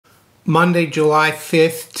Monday, July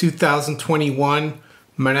 5th, 2021,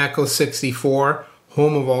 Monaco 64,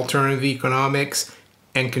 home of alternative economics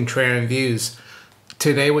and contrarian views.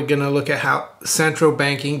 Today we're going to look at how central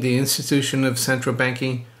banking, the institution of central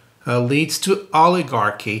banking, leads to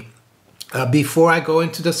oligarchy. Before I go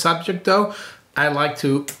into the subject though, I'd like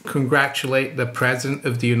to congratulate the President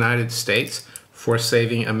of the United States for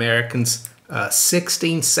saving Americans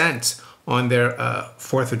 16 cents on their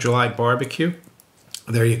 4th of July barbecue.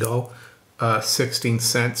 There you go, 16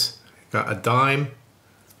 cents. Got a dime,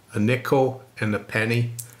 a nickel, and a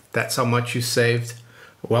penny. That's how much you saved.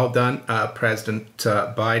 Well done, President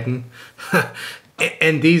Biden.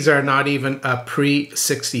 And these are not even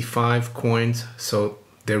pre-65 coins, so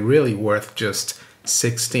they're really worth just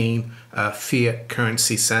 16 fiat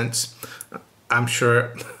currency cents. I'm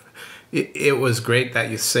sure it was great that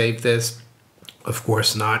you saved this. Of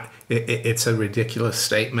course not. It's a ridiculous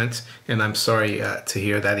statement, and I'm sorry to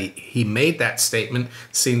hear that he made that statement,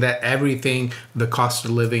 seeing that everything, the cost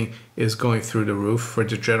of living, is going through the roof for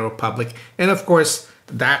the general public. And of course,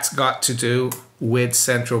 that's got to do with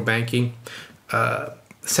central banking.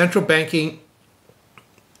 Central banking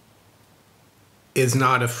is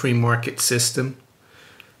not a free market system,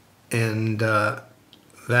 and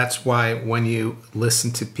that's why when you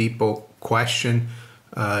listen to people question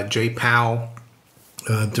Jay Powell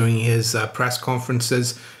during his press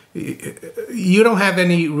conferences, you don't have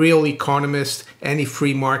any real economists, any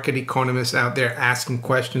free market economists out there asking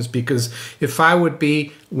questions, because if I would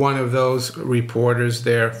be one of those reporters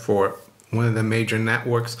there for one of the major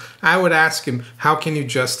networks, I would ask him, how can you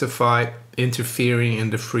justify interfering in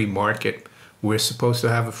the free market? We're supposed to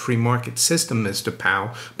have a free market system, Mr.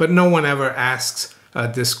 Powell. But no one ever asks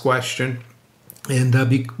this question.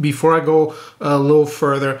 And before I go a little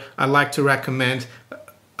further, I'd like to recommend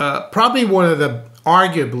probably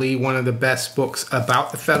arguably one of the best books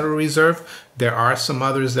about the Federal Reserve. There are some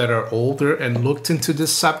others that are older and looked into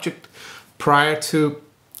this subject prior to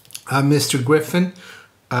Mr. Griffin.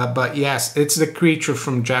 But yes, it's The Creature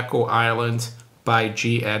from Jekyll Island by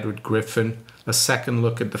G. Edward Griffin. A second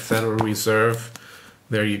look at the Federal Reserve.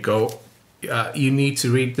 There you go. You need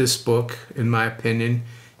to read this book, in my opinion,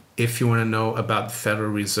 if you want to know about the Federal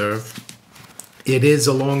Reserve. It is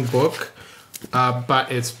a long book,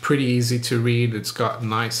 but it's pretty easy to read. It's got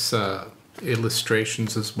nice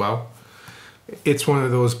illustrations as well. It's one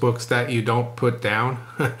of those books that you don't put down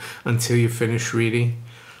until you finish reading.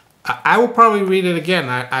 I will probably read it again.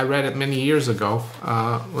 I read it many years ago.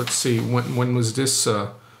 Let's see, when was this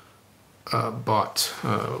bought?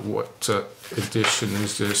 What edition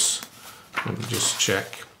is this? Let me just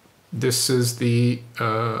check. This is the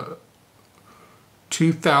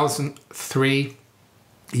 2003.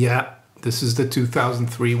 Yeah, this is the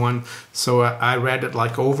 2003 one. So I read it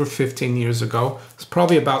like over 15 years ago. It's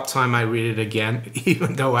probably about time I read it again,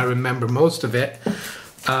 even though I remember most of it.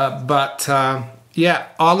 Yeah,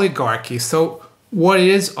 oligarchy. So what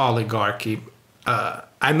is oligarchy?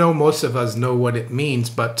 I know most of us know what it means,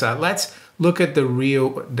 but let's look at the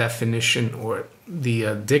real definition, or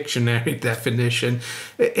the dictionary definition.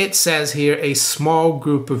 It says here, a small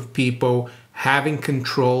group of people having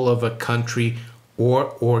control of a country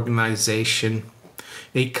or organization.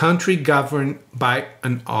 A country governed by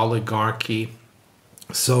an oligarchy.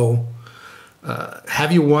 So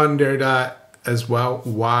have you wondered as well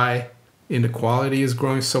why inequality is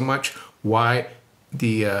growing so much? Why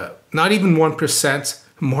the not even 1%,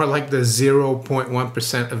 more like the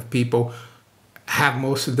 0.1% of people have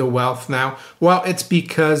most of the wealth now? Well, it's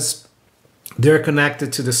because they're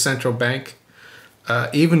connected to the central bank.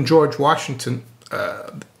 Even George Washington,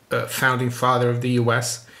 founding father of the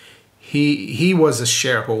U.S., he was a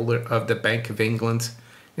shareholder of the Bank of England.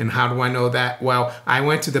 And how do I know that? Well, I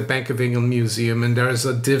went to the Bank of England Museum, and there's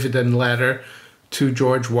a dividend letter to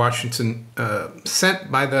George Washington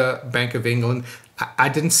sent by the Bank of England. I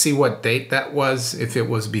didn't see what date that was, if it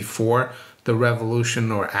was before the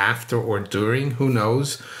revolution or after or during, who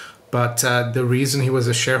knows. But the reason he was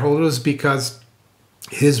a shareholder was because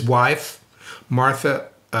his wife, Martha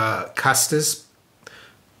Custis,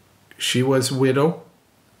 she was widow,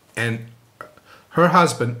 and her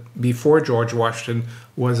husband, before George Washington,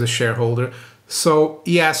 was a shareholder. So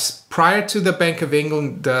yes, prior to the Bank of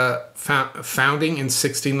England founding in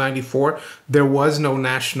 1694, there was no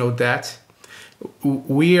national debt.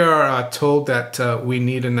 We are told that we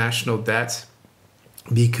need a national debt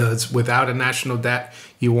because without a national debt,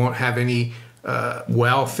 you won't have any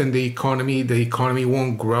wealth in the economy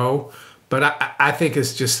won't grow. But I think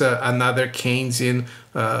it's just another Keynesian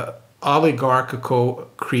oligarchical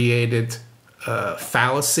created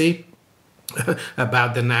fallacy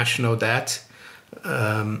about the national debt.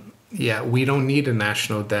 Yeah, we don't need a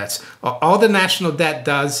national debt. All the national debt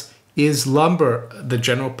does is lumber the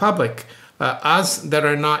general public, us that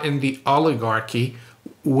are not in the oligarchy,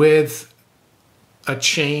 with a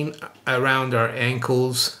chain around our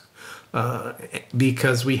ankles,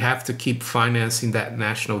 because we have to keep financing that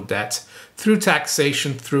national debt through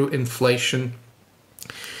taxation, through inflation.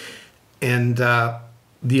 And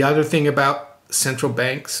the other thing about central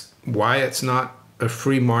banks, why it's not a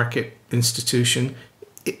free market institution,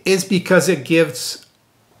 is because it gives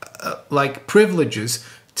like privileges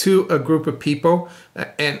to a group of people.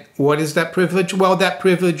 And what is that privilege? Well, that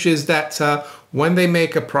privilege is that when they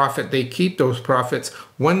make a profit, they keep those profits.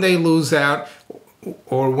 When they lose out,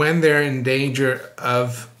 or when they're in danger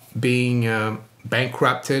of being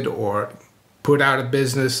bankrupted or put out of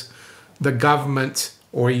business, the government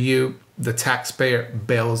or you, the taxpayer,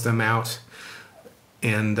 bails them out.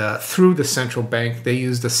 And through the central bank, they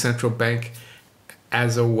use the central bank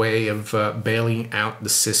as a way of bailing out the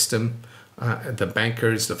system, the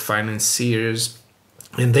bankers, the financiers,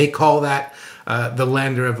 and they call that the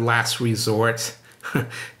lender of last resort.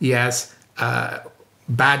 Yes,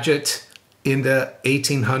 Bagehot in the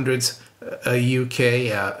 1800s, a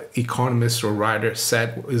UK economist or writer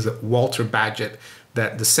said, is Walter Bagehot,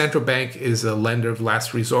 that the central bank is a lender of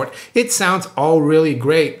last resort. It sounds all really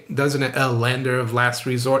great, doesn't it? A lender of last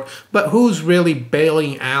resort. But who's really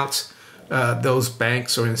bailing out those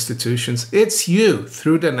banks or institutions? It's you,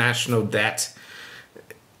 through the national debt.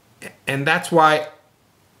 And that's why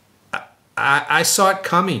I saw it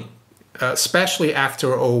coming, especially after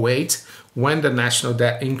 2008, when the national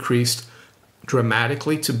debt increased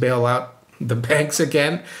dramatically to bail out the banks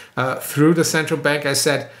again through the central bank. I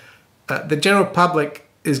said, the general public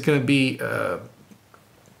is going to be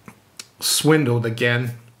swindled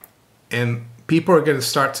again, and people are going to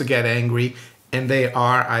start to get angry, and they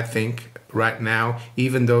are, I think, right now,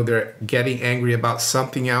 even though they're getting angry about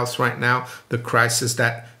something else right now, the crisis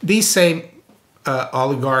that these same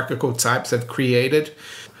oligarchical types have created,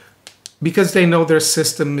 because they know their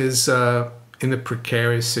system is in a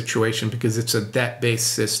precarious situation because it's a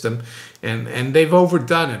debt-based system, and they've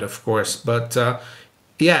overdone it, of course, but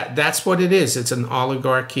yeah, that's what it is. It's an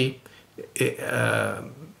oligarchy,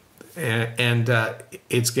 and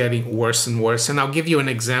it's getting worse and worse. And I'll give you an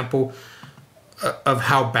example of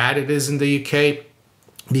how bad it is in the UK,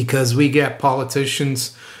 because we get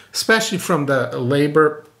politicians, especially from the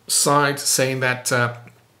Labour side, saying that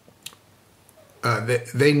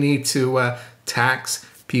they need to tax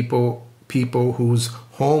people whose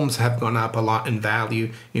homes have gone up a lot in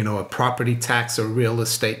value, you know, a property tax or real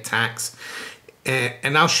estate tax.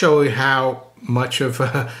 And I'll show you how much of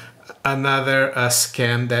another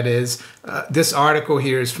scam that is. This article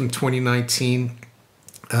here is from 2019.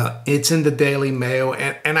 It's in the Daily Mail,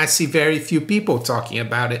 and I see very few people talking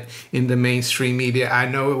about it in the mainstream media. I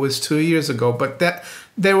know it was 2 years ago, but that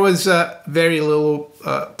there was very little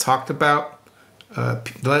talked about.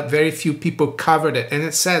 Very few people covered it. And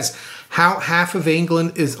it says how half of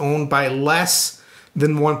England is owned by less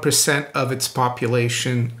than 1% of its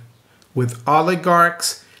population, with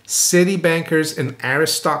oligarchs, city bankers, and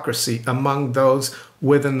aristocracy among those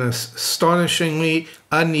with an astonishingly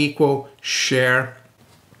unequal share.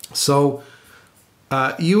 So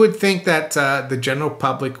you would think that the general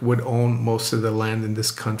public would own most of the land in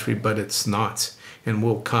this country, but it's not. And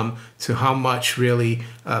we'll come to how much really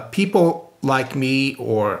people like me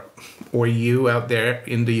or you out there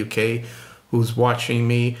in the UK who's watching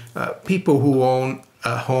me, people who own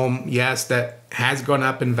a home, yes, that has gone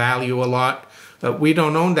up in value a lot. We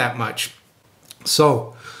don't own that much.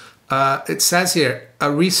 So it says here, a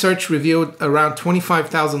research revealed around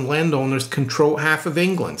 25,000 landowners control half of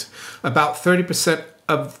England. About 30%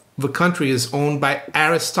 of the country is owned by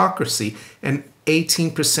aristocracy and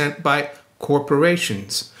 18% by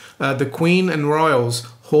corporations. The Queen and Royals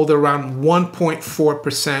hold around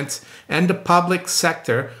 1.4%, and the public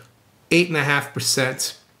sector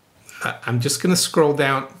 8.5%. I'm just going to scroll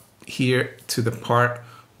down here to the part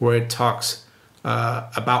where it talks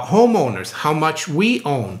about homeowners, how much we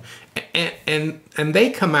own, and they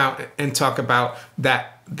come out and talk about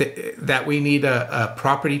that we need a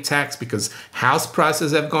property tax because house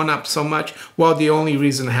prices have gone up so much. Well, the only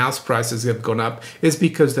reason house prices have gone up is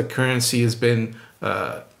because the currency has been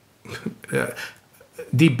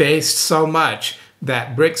debased so much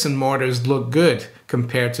that bricks and mortars look good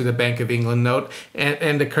compared to the Bank of England note,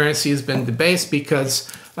 and the currency has been debased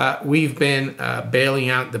because we've been bailing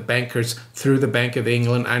out the bankers through the Bank of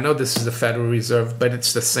England. I know this is the Federal Reserve, but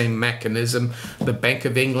it's the same mechanism. The Bank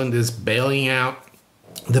of England is bailing out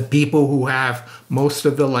the people who have most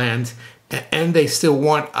of the land, and they still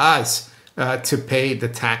want us to pay the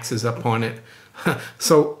taxes upon it.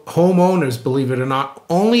 So homeowners, believe it or not,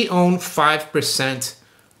 only own 5%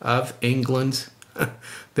 of England.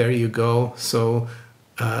 There you go. So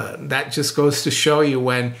that just goes to show you,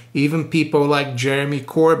 when even people like Jeremy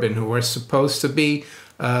Corbyn, who are supposed to be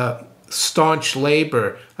staunch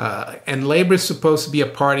Labour, and Labour is supposed to be a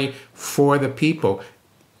party for the people,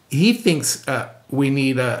 he thinks we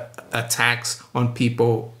need a tax on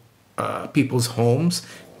people's homes,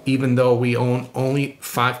 even though we own only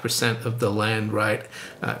 5% of the land, right?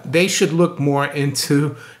 They should look more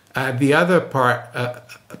into the other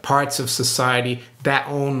parts of society that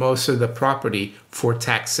own most of the property for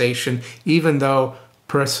taxation, even though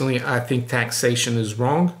personally I think taxation is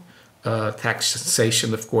wrong.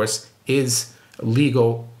 Taxation, of course, is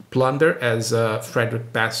legal plunder, as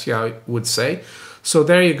Frederick Bastiat would say. So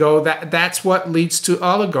there you go. That's what leads to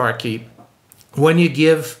oligarchy. When you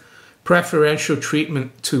give preferential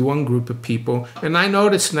treatment to one group of people. And I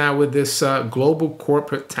notice now with this global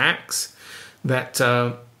corporate tax that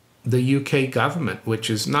the UK government, which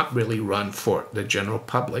is not really run for the general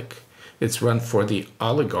public, it's run for the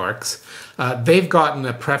oligarchs, they've gotten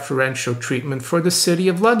a preferential treatment for the City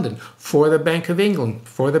of London, for the Bank of England,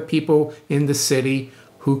 for the people in the city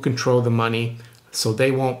who control the money, so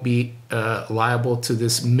they won't be liable to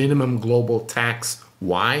this minimum global tax.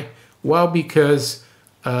 Why? Well, because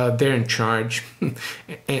they're in charge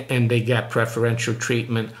and they get preferential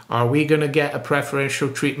treatment. Are we going to get a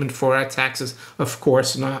preferential treatment for our taxes? Of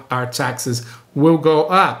course not. Our taxes will go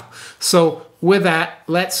up. So with that,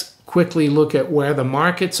 let's quickly look at where the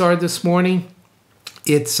markets are this morning.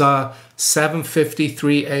 It's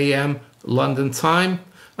 7:53 a.m. London time.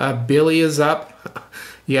 Billy is up.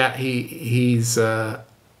 Yeah, he's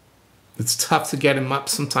it's tough to get him up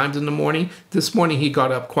sometimes in the morning. This morning he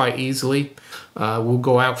got up quite easily. We'll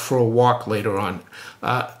go out for a walk later on.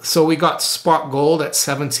 So we got spot gold at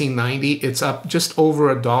 $17.90. It's up just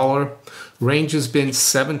over $1. Range has been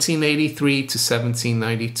 $17.83 to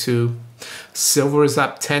 $17.92. Silver is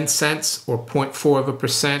up 10 cents or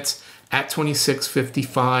 0.4% at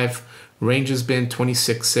 $26.55. Range has been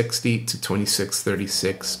 $26.60 to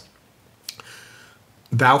 $26.36.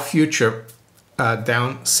 Dow future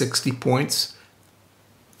down 60 points.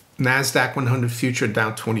 NASDAQ 100 future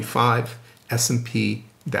down 25. S&P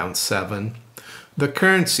down 7. The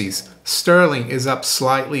currencies. Sterling is up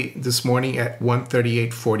slightly this morning at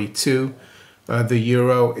 138.42. The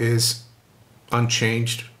euro is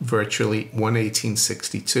unchanged, virtually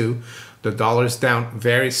 118.62. The dollar's down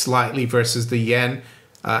very slightly versus the yen,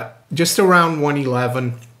 just around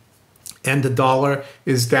 111. And the dollar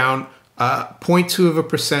is down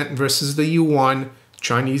 0.2% versus the yuan,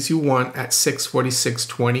 Chinese yuan, at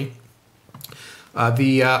 646.20.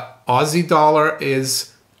 The Aussie dollar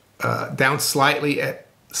is down slightly at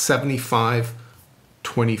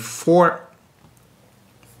 75.24.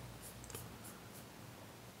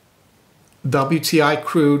 WTI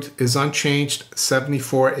crude is unchanged,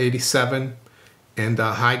 74.87, and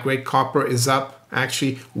high-grade copper is up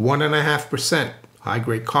actually 1.5%.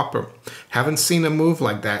 High-grade copper. Haven't seen a move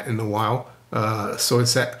like that in a while. So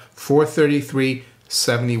it's at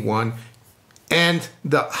 433.71. And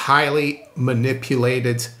the highly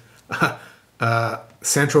manipulated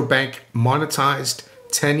central bank monetized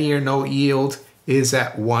 10-year note yield is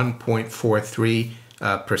at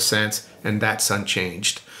 1.43%, and that's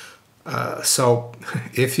unchanged. So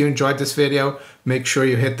if you enjoyed this video, make sure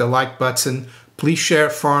you hit the like button. Please share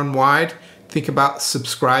it far and wide. Think about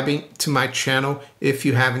subscribing to my channel if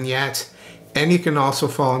you haven't yet. And you can also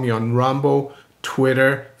follow me on Rumble,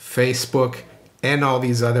 Twitter, Facebook, and all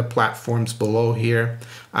these other platforms below here.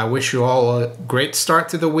 I wish you all a great start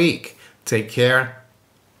to the week. Take care.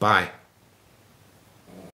 Bye.